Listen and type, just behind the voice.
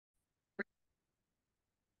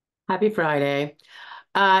Happy Friday.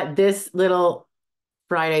 This little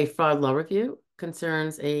Friday fraud law review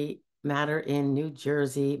concerns a matter in New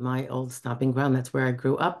Jersey, my old stomping ground. That's where I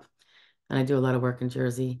grew up, and I do a lot of work in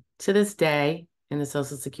Jersey to this day in the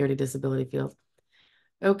Social Security disability field.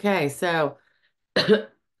 Okay, so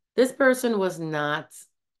this person was not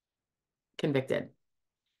convicted.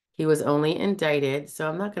 He was only indicted, so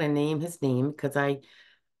I'm not going to name his name because I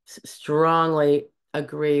strongly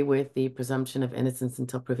agree with the presumption of innocence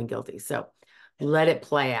until proven guilty. So let it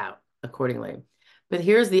play out accordingly. But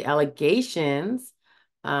here's the allegations.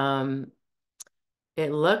 Um,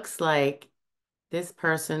 it looks like this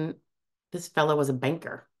fellow was a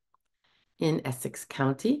banker in Essex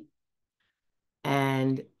County,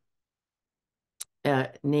 and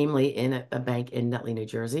namely in a bank in Nutley, New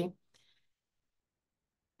Jersey.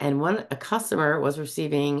 And a customer was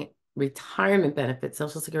receiving retirement benefits,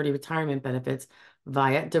 Social Security retirement benefits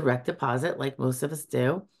via direct deposit, like most of us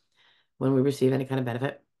do when we receive any kind of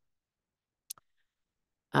benefit.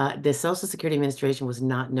 The Social Security Administration was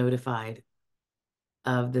not notified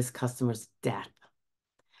of this customer's death,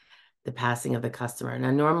 the passing of the customer.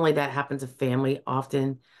 Now, normally that happens. A family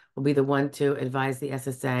often will be the one to advise the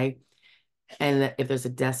SSA. And if there's a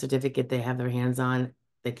death certificate they have their hands on,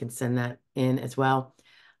 they can send that in as well.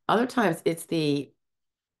 Other times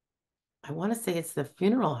I want to say it's the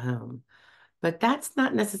funeral home, but that's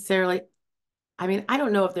not necessarily, I mean, I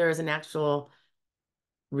don't know if there is an actual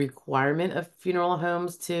requirement of funeral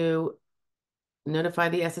homes to notify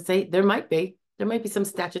the SSA. There might be. There might be some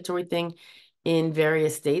statutory thing in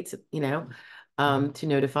various states, to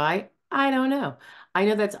notify. I don't know. I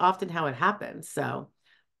know that's often how it happens. So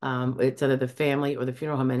it's either the family or the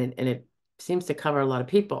funeral home, and it seems to cover a lot of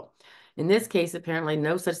people. In this case, apparently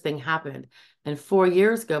no such thing happened. And 4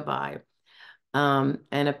 years go by. And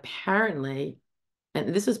apparently,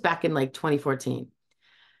 and this was back in like 2014,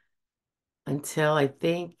 until I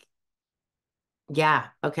think, yeah,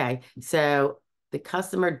 okay. So the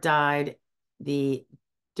customer died. The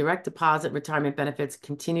direct deposit retirement benefits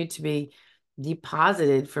continued to be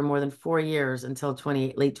deposited for more than 4 years until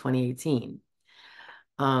late 2018.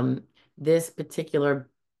 Um, this particular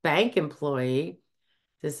bank employee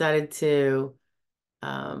decided to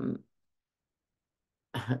um,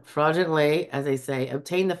 fraudulently, as they say,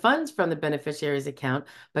 obtain the funds from the beneficiary's account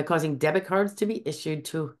by causing debit cards to be issued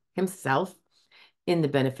to himself in the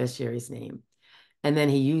beneficiary's name. And then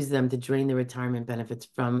he used them to drain the retirement benefits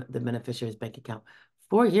from the beneficiary's bank account.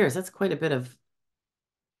 4 years, that's quite a bit of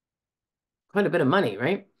money,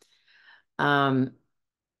 right? Um,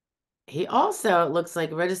 he also, it looks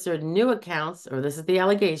like, registered new accounts, or this is the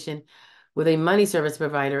allegation, with a money service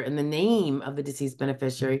provider in the name of the deceased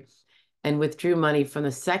beneficiary and withdrew money from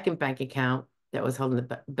the second bank account that was held in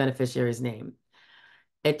the beneficiary's name.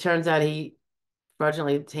 It turns out he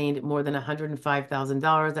fraudulently obtained more than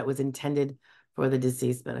 $105,000 that was intended for the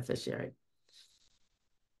deceased beneficiary.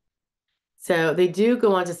 So they do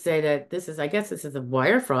go on to say that I guess this is a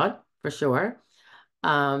wire fraud for sure.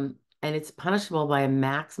 And it's punishable by a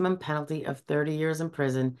maximum penalty of 30 years in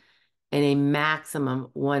prison and a maximum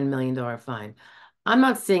 $1 million fine. I'm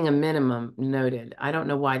not seeing a minimum noted. I don't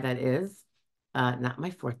know why that is. Not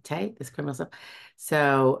my forte, this criminal stuff.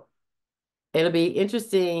 So it'll be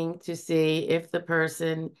interesting to see if the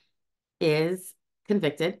person is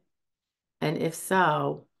convicted, and if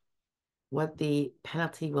so, what the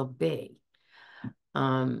penalty will be.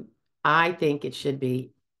 Um, I think it should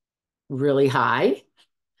be really high.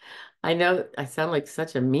 I know I sound like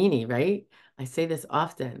such a meanie, right? I say this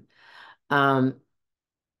often. Um,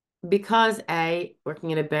 because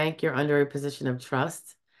working in a bank, you're under a position of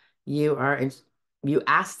trust. You are in, you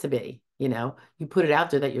ask to be, you put it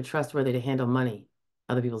out there that you're trustworthy to handle money,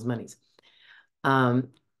 other people's monies. Um,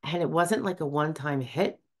 and it wasn't like a one-time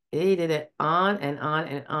hit. They did it on and on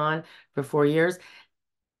and on for 4 years,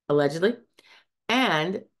 allegedly,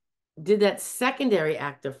 and did that secondary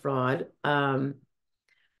act of fraud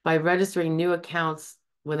by registering new accounts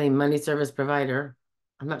with a money service provider.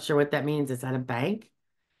 I'm not sure what that means. Is that a bank?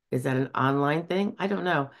 Is that an online thing? I don't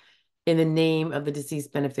know. In the name of the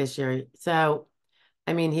deceased beneficiary. So,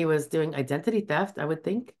 I mean, he was doing identity theft, I would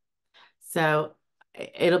think. So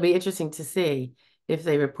it'll be interesting to see if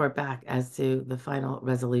they report back as to the final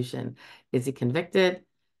resolution. Is he convicted?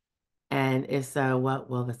 And if so, what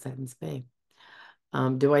will the sentence be?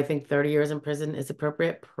 Do I think 30 years in prison is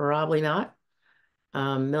appropriate? Probably not.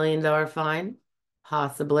 $1 million fine?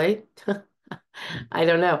 Possibly. I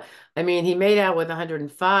don't know. I mean, he made out with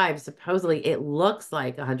 105. Supposedly, it looks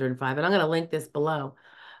like 105, and I'm going to link this below.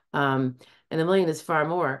 And $1 million is far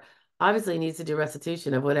more. Obviously, he needs to do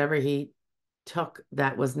restitution of whatever he took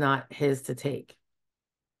that was not his to take.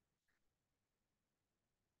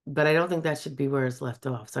 but I don't think that should be where it's left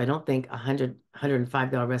off. So I don't think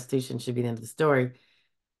 $105 restitution should be the end of the story.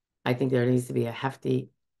 I think there needs to be a hefty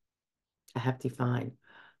fine.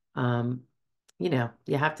 Um, you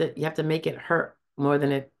have to make it hurt more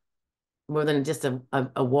than just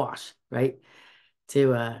a wash, right?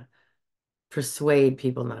 To persuade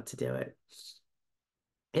people not to do it.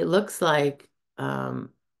 It looks like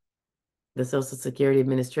the Social Security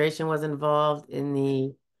Administration was involved in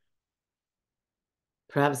the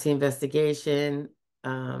perhaps the investigation.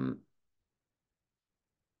 Um,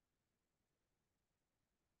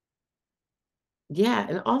 yeah,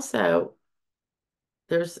 and also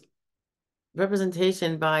there's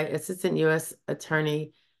representation by Assistant U.S.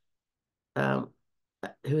 Attorney um,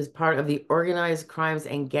 who is part of the Organized Crimes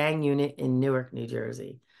and Gang Unit in Newark, New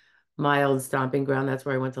Jersey. My old stomping ground. That's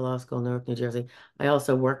where I went to law school, Newark, New Jersey. I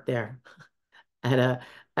also worked there at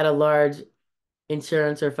a large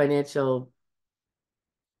insurance or financial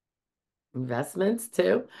investments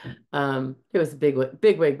too. It was a big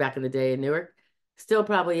wig back in the day in Newark. Still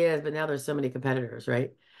probably is, but now there's so many competitors,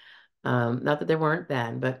 right? Not that there weren't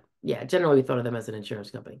then, but yeah, generally we thought of them as an insurance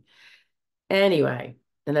company. Anyway,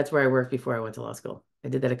 and that's where I worked before I went to law school. I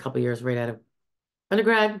did that a couple years right out of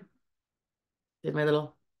undergrad, did my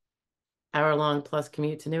little hour-long plus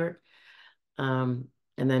commute to Newark, um,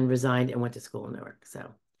 and then resigned and went to school in Newark.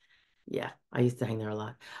 So yeah, I used to hang there a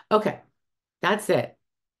lot. Okay, that's it.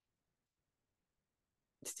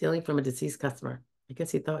 Stealing from a deceased customer. I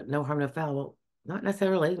guess he thought no harm, no foul. Well, not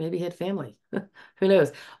necessarily. Maybe he had family. Who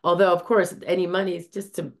knows? Although, of course, any monies,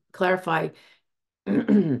 just to clarify,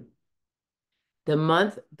 the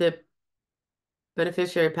month the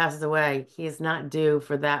beneficiary passes away, he is not due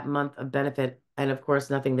for that month of benefit, and of course,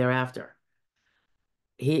 nothing thereafter.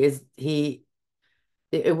 It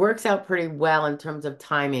works out pretty well in terms of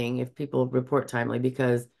timing if people report timely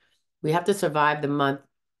because we have to survive the month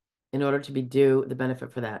in order to be due the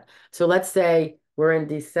benefit for that. So let's say we're in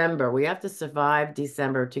December. We have to survive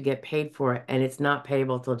December to get paid for it, and it's not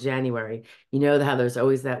payable till January. You know how there's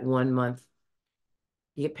always that 1 month.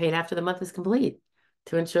 You get paid after the month is complete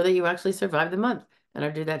to ensure that you actually survive the month and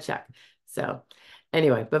are due that check. So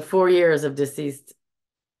anyway, but 4 years of deceased,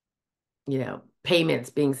 payments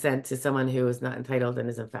being sent to someone who is not entitled and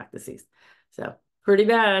is in fact deceased. So pretty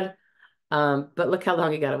bad. But look how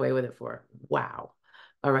long he got away with it for. Wow.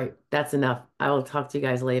 All right, that's enough. I will talk to you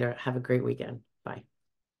guys later. Have a great weekend. Bye.